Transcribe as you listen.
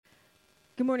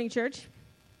Good morning, church.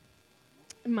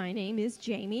 My name is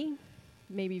Jamie.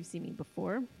 Maybe you've seen me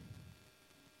before.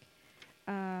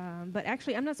 But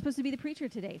actually, I'm not supposed to be the preacher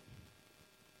today.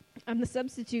 I'm the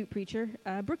substitute preacher.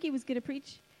 Brookie was going to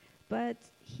preach, but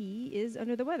he is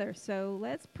under the weather. So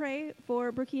let's pray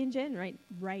for Brookie and Jen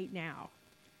right now.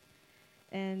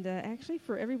 And actually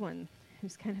for everyone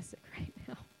who's kind of sick right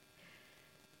now.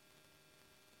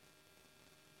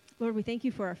 Lord, we thank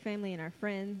you for our family and our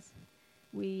friends.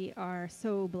 We are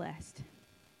so blessed.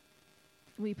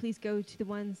 Will you please go to the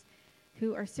ones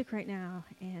who are sick right now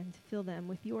and fill them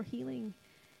with your healing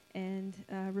and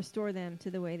restore them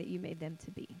to the way that you made them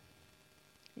to be.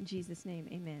 In Jesus' name,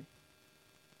 amen.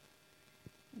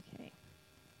 Okay.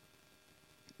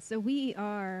 So we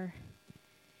are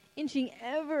inching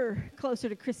ever closer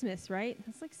to Christmas, right?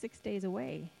 That's like 6 days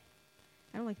away.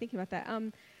 I don't like thinking about that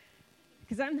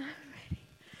because I'm not ready.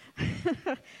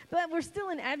 But we're still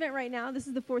in Advent right now. This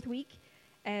is the 4th week.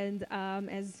 And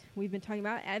as we've been talking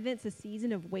about, Advent's a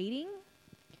season of waiting.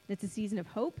 It's a season of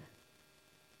hope.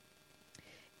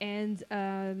 And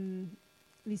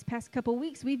these past couple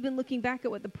weeks, we've been looking back at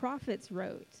what the prophets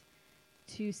wrote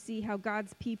to see how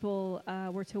God's people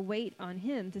were to wait on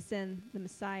him to send the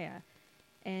Messiah.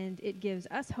 And it gives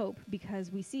us hope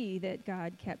because we see that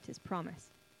God kept his promise,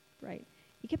 right?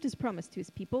 He kept his promise to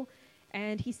his people.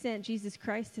 And he sent Jesus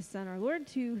Christ, his son, our Lord,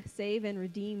 to save and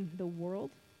redeem the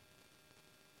world.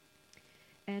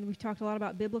 And we've talked a lot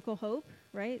about biblical hope,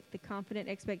 right? The confident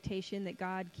expectation that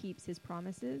God keeps his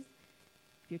promises.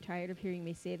 If you're tired of hearing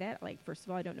me say that, first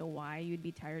of all, I don't know why you'd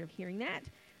be tired of hearing that.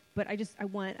 But I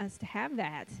want us to have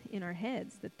that in our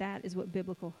heads, that is what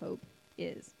biblical hope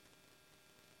is.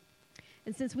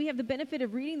 And since we have the benefit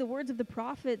of reading the words of the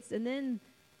prophets and then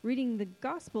reading the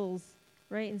Gospels,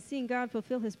 right, and seeing God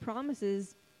fulfill his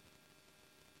promises,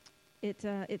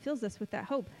 it fills us with that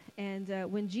hope. And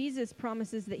when Jesus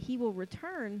promises that he will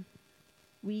return,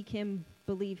 we can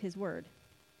believe his word.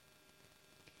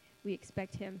 We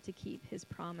expect him to keep his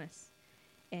promise.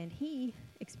 And he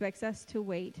expects us to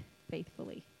wait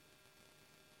faithfully.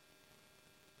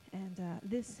 And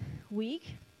this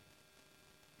week,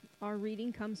 our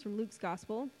reading comes from Luke's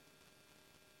Gospel.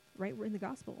 Right, we're in the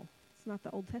Gospel. It's not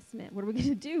the Old Testament. What are we going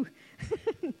to do?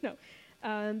 No.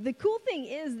 The cool thing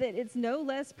is that it's no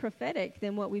less prophetic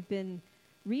than what we've been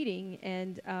reading,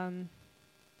 and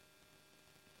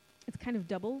it's kind of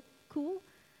double cool.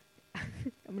 I'm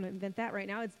going to invent that right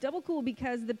now. It's double cool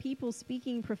because the people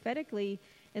speaking prophetically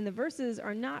in the verses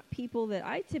are not people that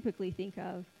I typically think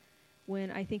of when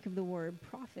I think of the word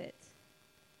prophet.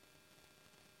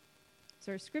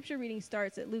 So our scripture reading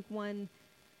starts at Luke 1,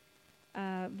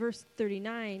 verse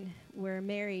 39, where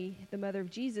Mary, the mother of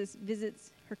Jesus,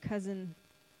 visits her cousin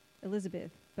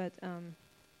Elizabeth. But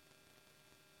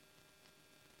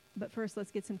first,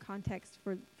 let's get some context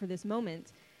for this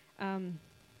moment.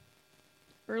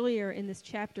 Earlier in this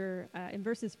chapter, in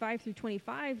verses 5 through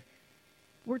 25,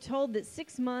 we're told that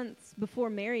 6 months before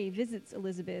Mary visits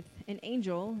Elizabeth, an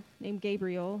angel named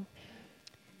Gabriel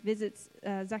visits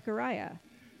Zechariah,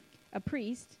 a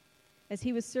priest, as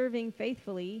he was serving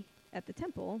faithfully at the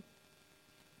temple.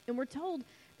 And we're told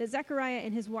that Zechariah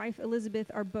and his wife Elizabeth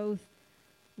are both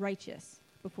righteous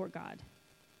before God.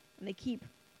 And they keep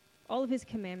all of his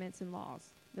commandments and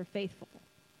laws. They're faithful.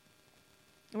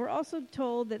 And we're also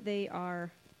told that they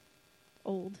are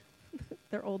old.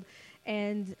 They're old.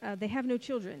 And they have no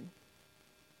children.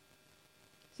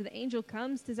 So the angel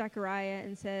comes to Zechariah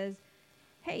and says,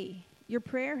 "Hey, your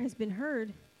prayer has been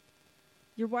heard.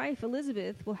 Your wife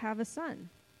Elizabeth will have a son."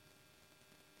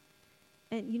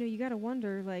 And, you got to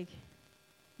wonder,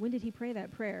 when did he pray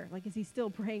that prayer? Is he still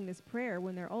praying this prayer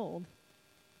when they're old?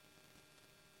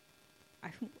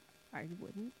 I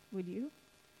wouldn't. Would you?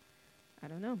 I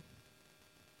don't know.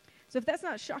 So if that's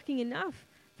not shocking enough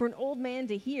for an old man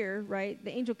to hear, right,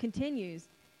 the angel continues,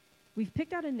 "We've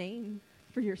picked out a name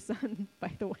for your son,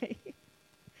 by the way.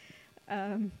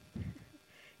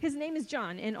 His name is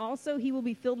John, and also he will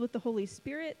be filled with the Holy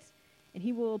Spirit, and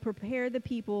he will prepare the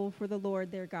people for the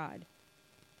Lord their God."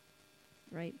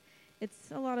 Right? It's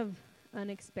a lot of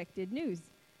unexpected news.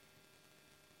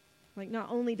 Not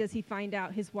only does he find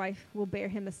out his wife will bear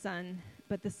him a son,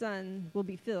 but the son will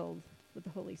be filled with the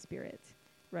Holy Spirit,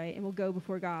 right? And will go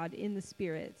before God in the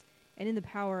Spirit and in the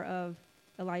power of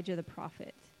Elijah the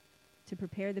prophet to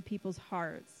prepare the people's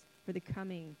hearts for the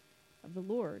coming of the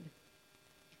Lord.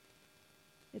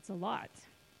 It's a lot.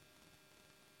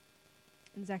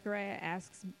 And Zechariah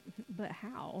asks, "But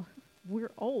how?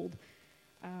 We're old."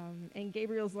 And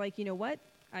Gabriel's like, "You know what?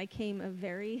 I came a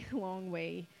very long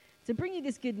way to bring you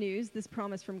this good news, this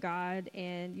promise from God,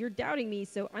 and you're doubting me,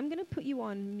 so I'm going to put you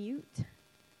on mute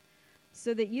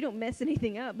so that you don't mess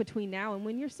anything up between now and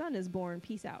when your son is born.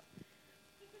 Peace out.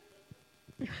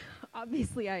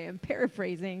 Obviously, I am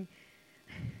paraphrasing,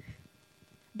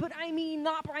 but I mean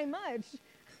not by much.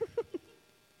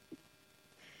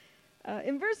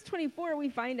 In verse 24, we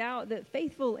find out that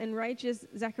faithful and righteous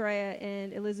Zechariah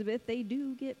and Elizabeth, they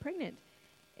do get pregnant.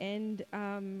 And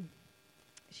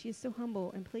she is so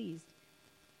humble and pleased.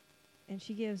 And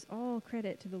she gives all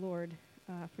credit to the Lord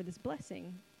for this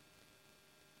blessing,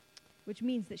 which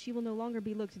means that she will no longer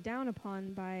be looked down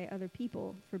upon by other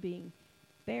people for being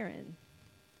barren.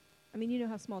 I mean, you know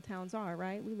how small towns are,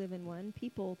 right? We live in one.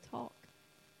 People talk.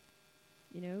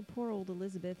 You know, poor old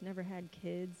Elizabeth never had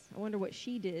kids. I wonder what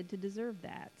she did to deserve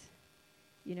that.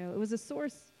 You know, it was a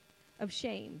source of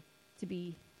shame to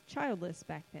be childless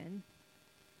back then.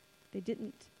 They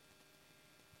didn't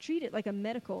treat it like a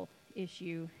medical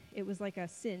issue. It was like a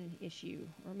sin issue,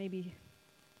 or maybe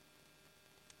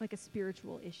like a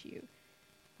spiritual issue.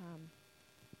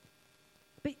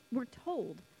 But we're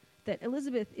told that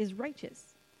Elizabeth is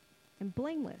righteous and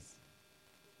blameless,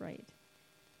 right?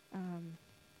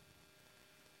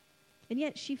 And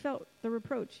yet she felt the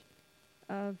reproach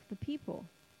of the people.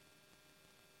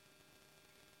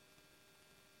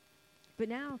 But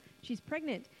now she's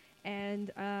pregnant,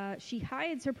 and she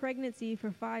hides her pregnancy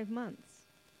for 5 months.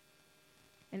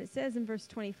 And it says in verse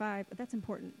 25, that's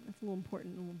important. That's a little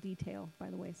important, a little detail, by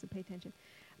the way, so pay attention.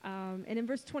 And in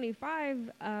verse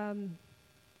 25,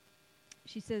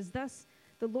 she says, "Thus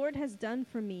the Lord has done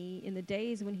for me in the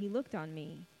days when he looked on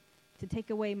me to take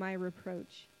away my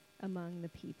reproach among the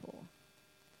people."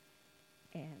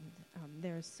 And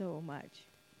there's so much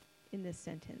in this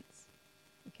sentence.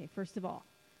 Okay, first of all,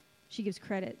 she gives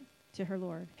credit to her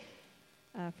Lord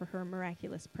for her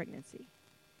miraculous pregnancy.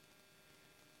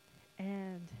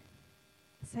 And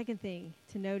the second thing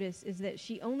to notice is that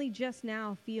she only just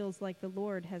now feels like the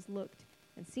Lord has looked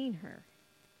and seen her.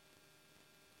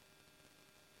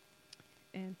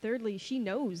 And thirdly, she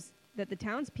knows that the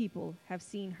townspeople have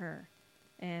seen her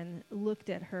and looked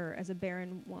at her as a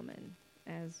barren woman,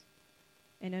 as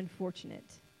an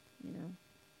unfortunate, you know.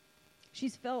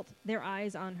 She's felt their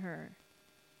eyes on her.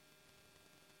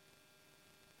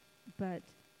 But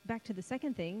back to the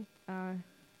second thing,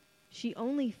 she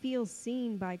only feels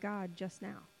seen by God just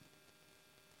now.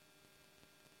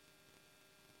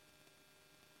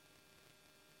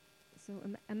 So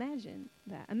imagine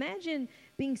that. Imagine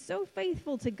being so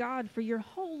faithful to God for your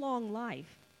whole long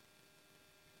life.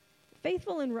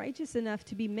 Faithful and righteous enough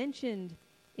to be mentioned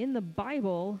in the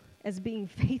Bible as being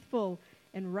faithful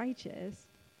and righteous,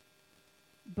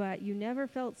 but you never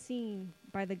felt seen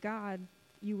by the God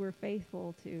you were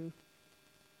faithful to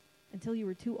until you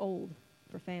were too old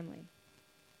for family.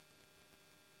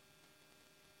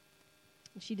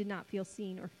 And she did not feel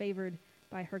seen or favored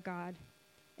by her God,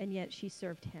 and yet she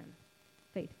served him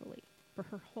faithfully for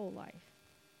her whole life.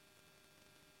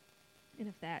 And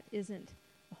if that isn't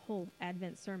a whole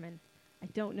Advent sermon, I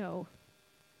don't know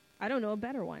a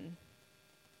better one,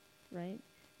 right?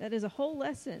 That is a whole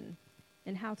lesson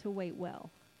in how to wait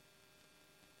well.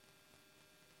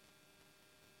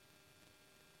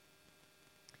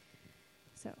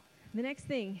 So the next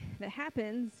thing that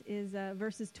happens is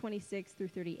verses 26 through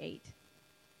 38.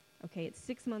 Okay, it's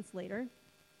 6 months later,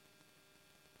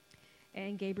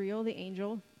 and Gabriel, the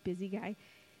angel, busy guy,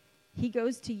 he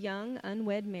goes to young,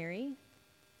 unwed Mary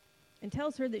and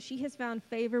tells her that she has found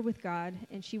favor with God,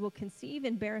 and she will conceive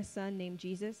and bear a son named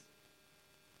Jesus.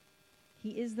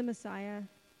 He is the Messiah,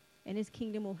 and his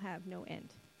kingdom will have no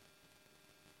end.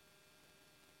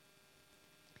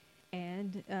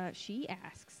 And she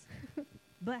asks,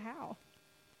 but how?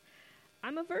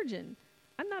 I'm a virgin.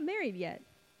 I'm not married yet.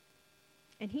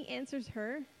 And he answers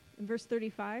her in verse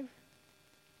 35,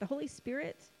 the Holy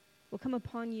Spirit will come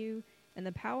upon you, and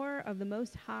the power of the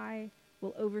Most High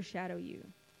will overshadow you.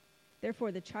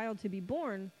 Therefore, the child to be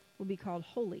born will be called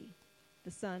Holy, the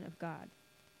Son of God.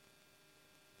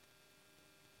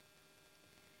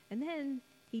 And then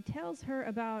he tells her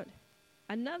about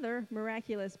another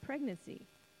miraculous pregnancy.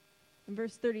 In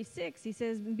verse 36, he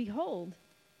says, "Behold,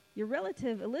 your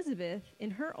relative Elizabeth, in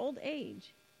her old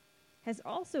age, has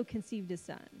also conceived a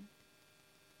son.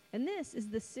 And this is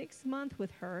the 6th month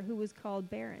with her who was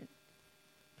called barren.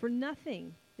 For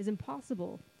nothing is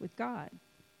impossible with God."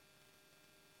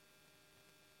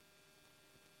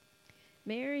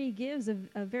 Mary gives a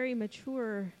very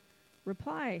mature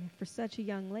reply for such a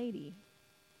young lady.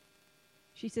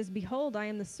 She says, "Behold, I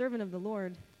am the servant of the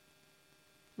Lord.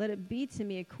 Let it be to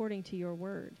me according to your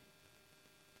word."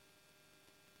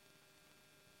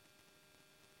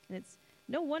 And it's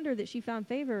no wonder that she found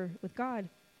favor with God.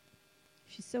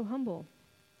 She's so humble.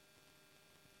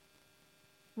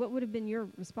 what would have been your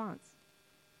response?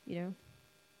 You know?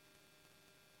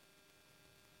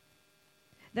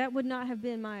 That would not have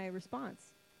been my response.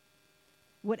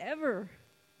 Whatever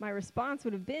my response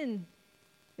would have been,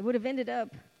 it would have ended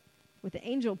up with the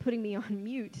angel putting me on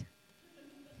mute.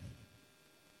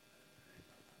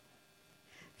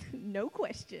 No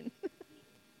question.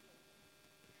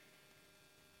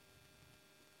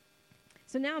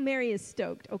 So now Mary is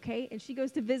stoked, okay? And she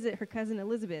goes to visit her cousin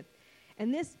Elizabeth.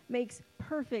 And this makes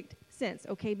perfect sense,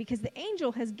 okay? Because the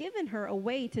angel has given her a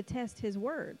way to test his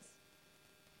words.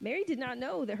 Mary did not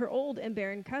know that her old and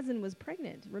barren cousin was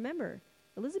pregnant. Remember,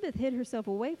 Elizabeth hid herself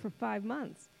away for 5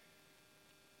 months.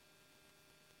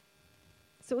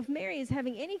 So if Mary is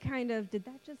having any kind of, did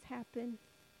that just happen?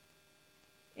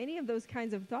 Any of those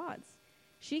kinds of thoughts,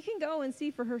 she can go and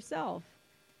see for herself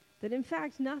that in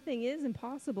fact nothing is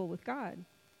impossible with God.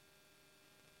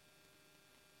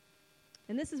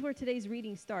 And this is where today's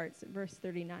reading starts at verse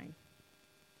 39.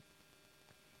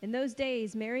 In those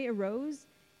days, Mary arose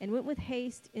and went with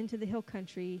haste into the hill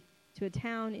country to a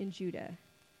town in Judah.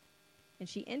 And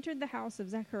she entered the house of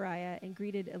Zechariah and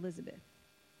greeted Elizabeth.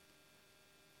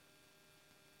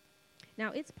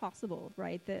 Now, it's possible,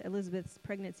 right, that Elizabeth's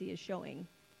pregnancy is showing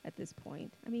at this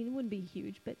point. I mean, it wouldn't be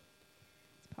huge, but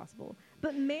it's possible.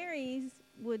 But Mary's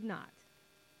would not.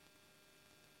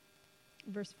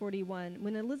 Verse 41,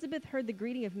 when Elizabeth heard the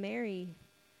greeting of Mary,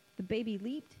 the baby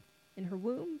leaped in her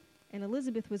womb, and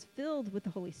Elizabeth was filled with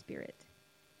the Holy Spirit.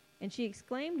 And she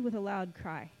exclaimed with a loud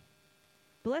cry,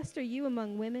 "Blessed are you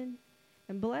among women,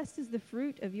 and blessed is the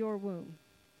fruit of your womb.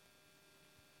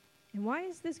 And why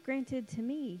is this granted to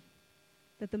me,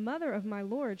 that the mother of my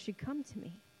Lord should come to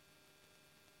me?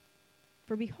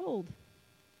 For behold,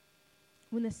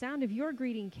 when the sound of your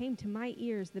greeting came to my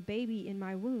ears, the baby in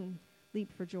my womb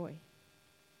leaped for joy.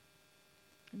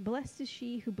 And blessed is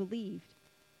she who believed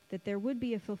that there would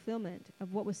be a fulfillment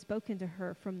of what was spoken to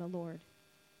her from the Lord."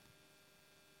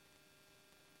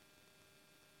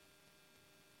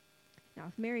 Now,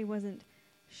 if Mary wasn't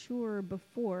sure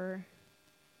before,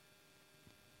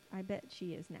 I bet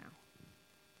she is now.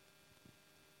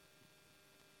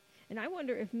 And I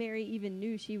wonder if Mary even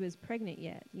knew she was pregnant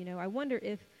yet. You know, I wonder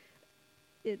if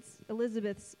it's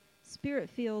Elizabeth's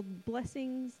spirit-filled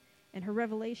blessings and her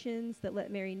revelations that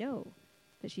let Mary know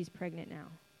that she's pregnant now.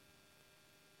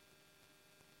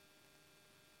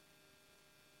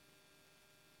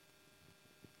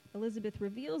 Elizabeth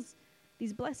reveals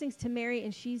these blessings to Mary,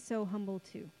 and she's so humble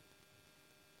too.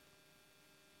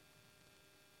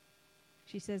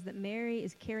 She says that Mary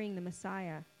is carrying the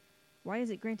Messiah. Why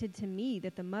is it granted to me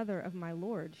that the mother of my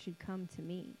Lord should come to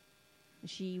me? And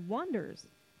she wonders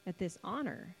at this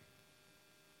honor,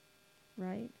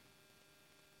 right?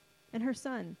 And her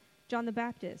son, John the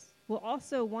Baptist, will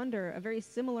also wonder a very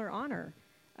similar honor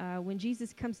when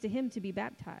Jesus comes to him to be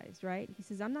baptized, right? He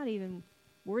says, "I'm not even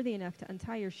worthy enough to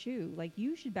untie your shoe. Like,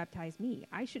 you should baptize me.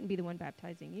 I shouldn't be the one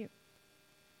baptizing you."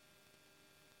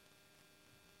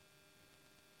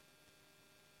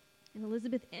 And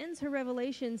Elizabeth ends her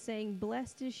revelation saying,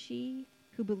 "Blessed is she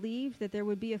who believed that there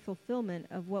would be a fulfillment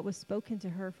of what was spoken to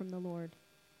her from the Lord."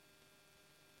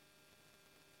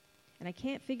 And I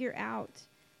can't figure out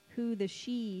who the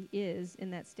she is in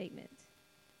that statement.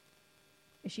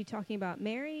 Is she talking about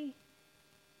Mary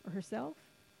or herself?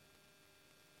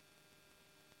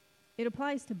 It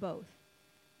applies to both.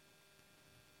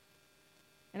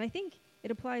 And I think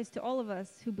it applies to all of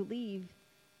us who believe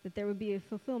that there would be a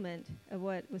fulfillment of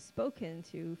what was spoken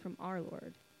to from our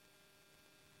Lord.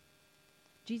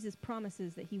 Jesus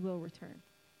promises that he will return.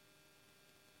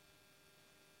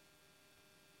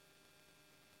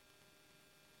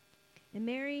 And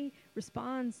Mary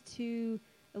responds to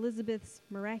Elizabeth's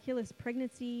miraculous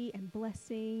pregnancy and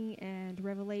blessing and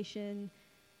revelation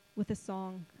with a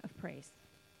song of praise.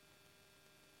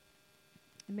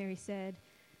 And Mary said,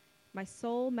 "My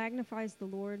soul magnifies the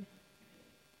Lord,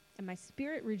 and my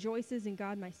spirit rejoices in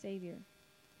God my Savior,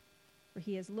 for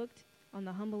he has looked on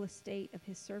the humble estate of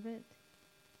his servant.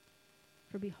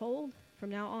 For behold, from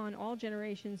now on all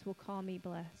generations will call me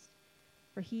blessed.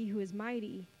 For he who is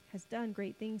mighty has done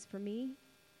great things for me,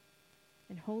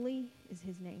 and holy is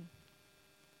his name.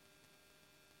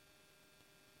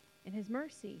 And his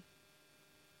mercy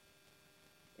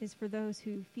is for those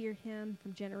who fear him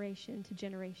from generation to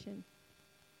generation.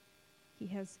 He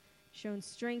has shown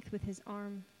strength with his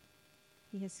arm.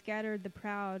 He has scattered the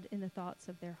proud in the thoughts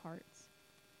of their hearts.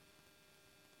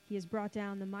 He has brought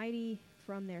down the mighty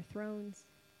from their thrones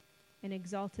and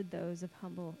exalted those of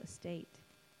humble estate.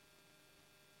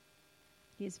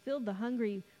 He has filled the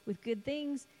hungry with good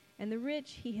things, and the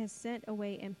rich he has sent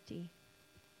away empty.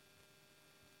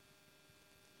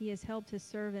 He has helped his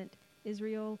servant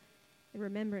Israel in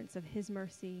remembrance of his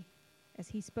mercy, as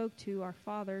he spoke to our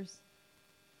fathers,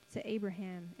 to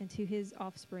Abraham, and to his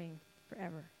offspring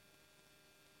forever.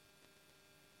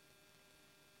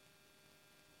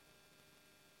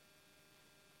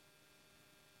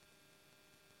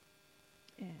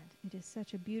 And it is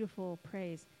such a beautiful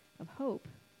praise of hope.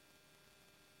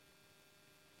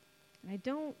 And I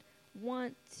don't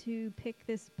want to pick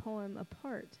this poem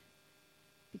apart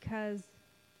because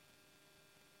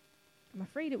I'm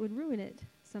afraid it would ruin it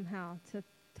somehow to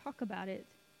talk about it.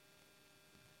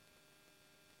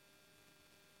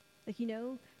 Like, you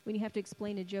know, when you have to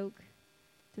explain a joke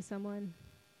to someone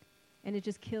and it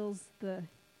just kills the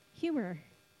humor.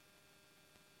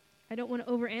 I don't want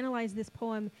to overanalyze this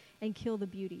poem and kill the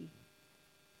beauty.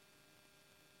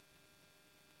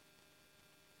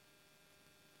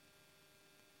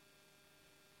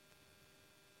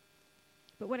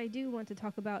 But what I do want to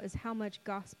talk about is how much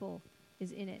gospel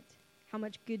is in it, how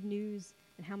much good news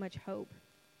and how much hope.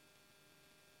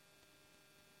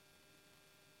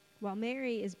 While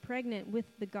Mary is pregnant with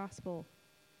the gospel,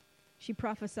 she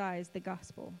prophesies the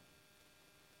gospel.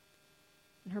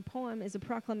 And her poem is a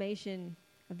proclamation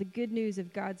of the good news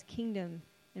of God's kingdom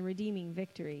and redeeming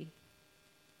victory.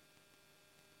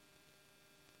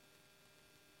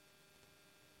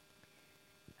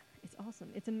 It's awesome.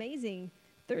 It's amazing.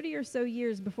 30 or so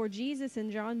years before Jesus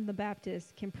and John the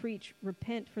Baptist can preach,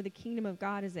 "Repent, for the kingdom of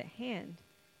God is at hand,"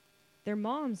 their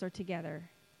moms are together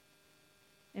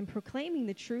and proclaiming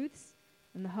the truths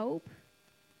and the hope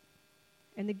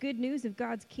and the good news of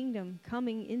God's kingdom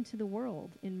coming into the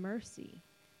world in mercy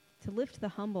to lift the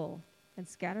humble and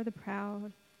scatter the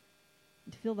proud,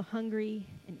 to fill the hungry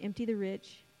and empty the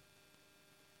rich,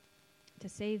 to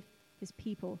save his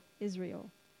people, Israel,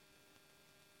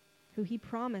 who he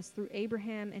promised through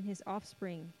Abraham and his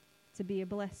offspring to be a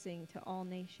blessing to all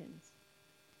nations.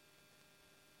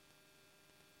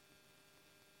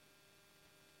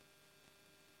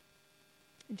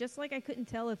 And just like I couldn't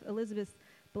tell if Elizabeth's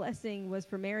blessing was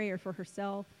for Mary or for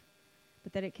herself,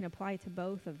 but that it can apply to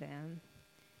both of them,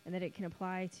 and that it can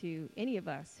apply to any of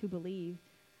us who believe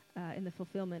in the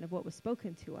fulfillment of what was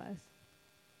spoken to us.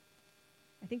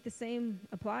 I think the same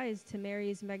applies to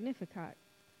Mary's Magnificat.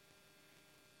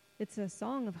 It's a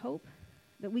song of hope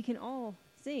that we can all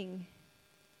sing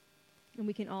and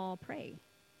we can all pray.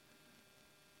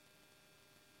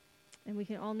 And we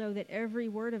can all know that every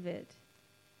word of it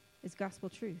is gospel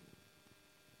truth.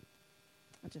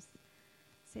 I'll just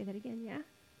say that again, yeah?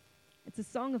 It's a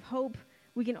song of hope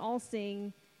we can all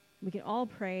sing, we can all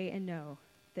pray and know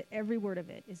that every word of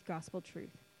it is gospel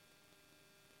truth.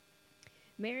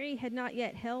 Mary had not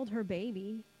yet held her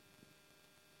baby,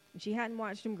 and she hadn't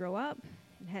watched him grow up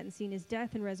and hadn't seen his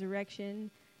death and resurrection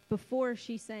before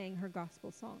she sang her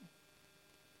gospel song,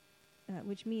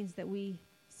 which means that we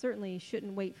certainly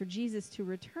shouldn't wait for Jesus to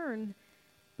return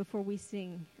before we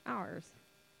sing ours.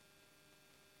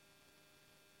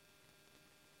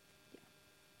 Yeah.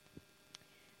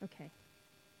 Okay.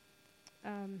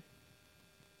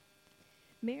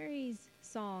 Mary's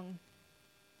song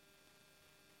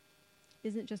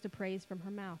isn't just a praise from her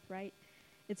mouth, right?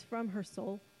 It's from her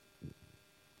soul.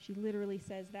 She literally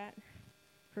says that.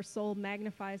 Her soul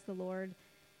magnifies the Lord,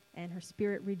 and her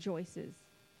spirit rejoices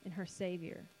in her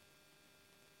Savior.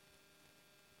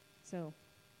 So,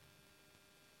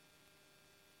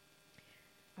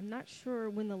 I'm not sure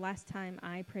when the last time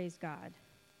I praised God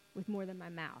with more than my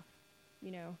mouth,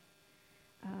 you know.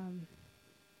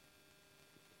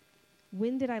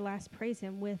 When did I last praise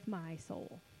him with my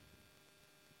soul?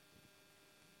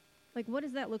 Like, what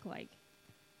does that look like?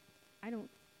 I don't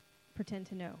pretend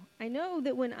to know. I know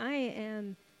that when I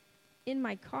am in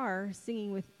my car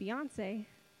singing with Beyonce,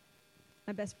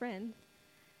 my best friend,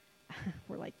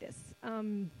 we're like this.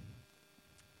 I'm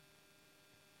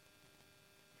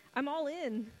all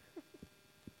in.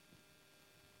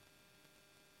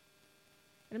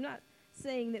 And I'm not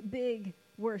saying that big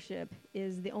worship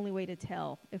is the only way to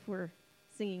tell if we're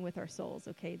singing with our souls,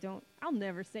 okay? I'll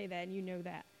never say that, and you know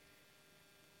that.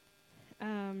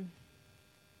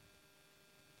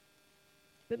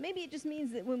 But maybe it just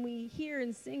means that when we hear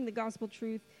and sing the gospel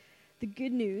truth, the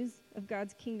good news of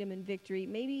God's kingdom and victory,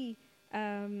 maybe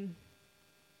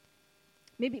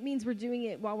it means we're doing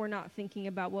it while we're not thinking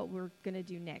about what we're going to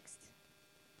do next.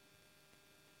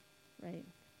 Right?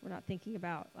 We're not thinking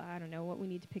about, I don't know, what we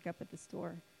need to pick up at the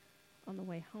store on the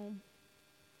way home.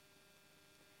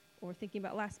 Or thinking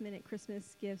about last-minute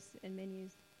Christmas gifts and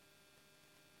menus.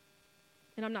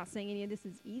 And I'm not saying any of this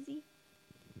is easy,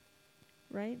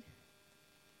 right?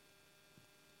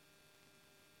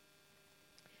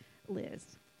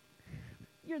 Liz,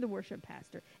 You're the worship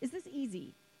pastor. Is this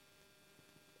easy?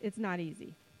 It's not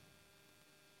easy.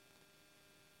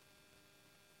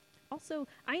 Also,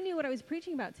 I knew what I was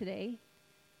preaching about today.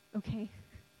 Okay.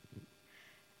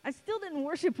 I still didn't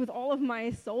worship with all of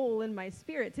my soul and my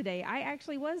spirit today. I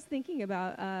actually was thinking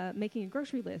about making a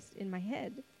grocery list in my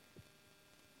head.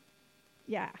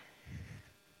 Yeah.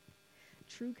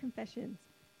 True confessions.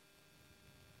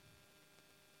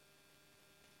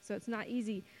 So it's not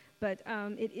easy, but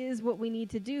it is what we need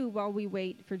to do while we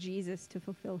wait for Jesus to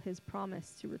fulfill his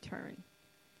promise to return.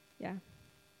 Yeah.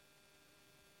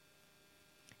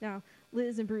 Now,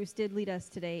 Liz and Bruce did lead us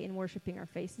today in worshiping our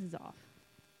faces off.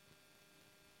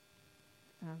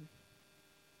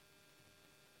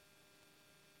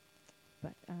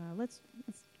 But let's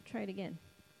try it again.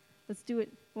 Let's do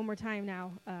it one more time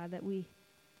now that we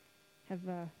have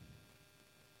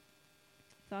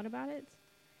thought about it.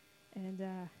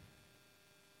 And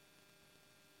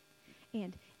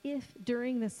if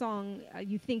during the song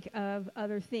you think of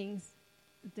other things,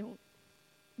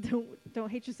 don't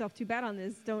hate yourself too bad on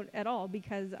this. Don't at all,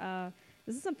 because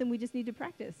this is something we just need to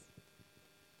practice.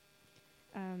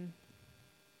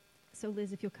 So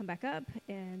Liz, if you'll come back up,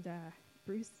 and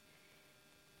Bruce.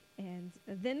 And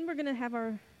then we're going to have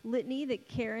our litany that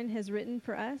Karen has written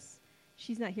for us.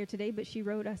 She's not here today, but she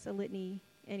wrote us a litany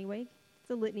anyway.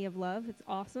 It's a litany of love. It's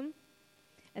awesome.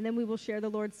 And then we will share the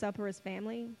Lord's Supper as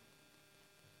family.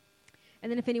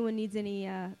 And then if anyone needs any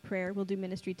prayer, we'll do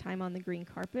ministry time on the green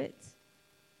carpet.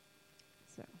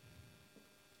 So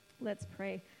let's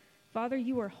pray. Father,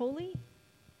 you are holy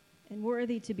and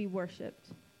worthy to be worshipped.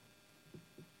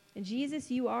 And Jesus,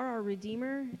 you are our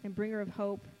Redeemer and bringer of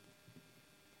hope.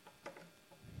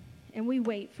 And we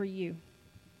wait for you.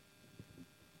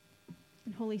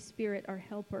 And Holy Spirit, our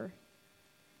helper,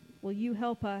 will you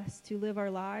help us to live our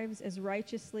lives as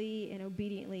righteously and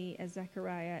obediently as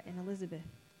Zechariah and Elizabeth?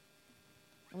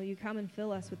 And will you come and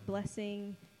fill us with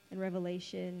blessing and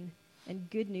revelation and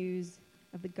good news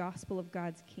of the gospel of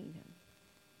God's kingdom,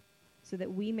 so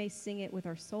that we may sing it with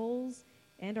our souls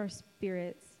and our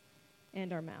spirits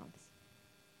and our mouths.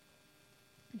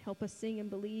 And help us sing and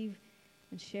believe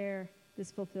and share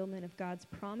this fulfillment of God's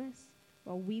promise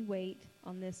while we wait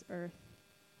on this earth.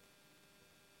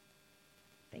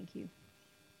 Thank you.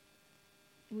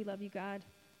 We love you, God.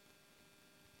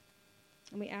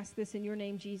 And we ask this in your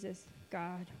name, Jesus,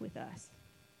 God with us.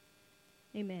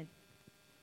 Amen.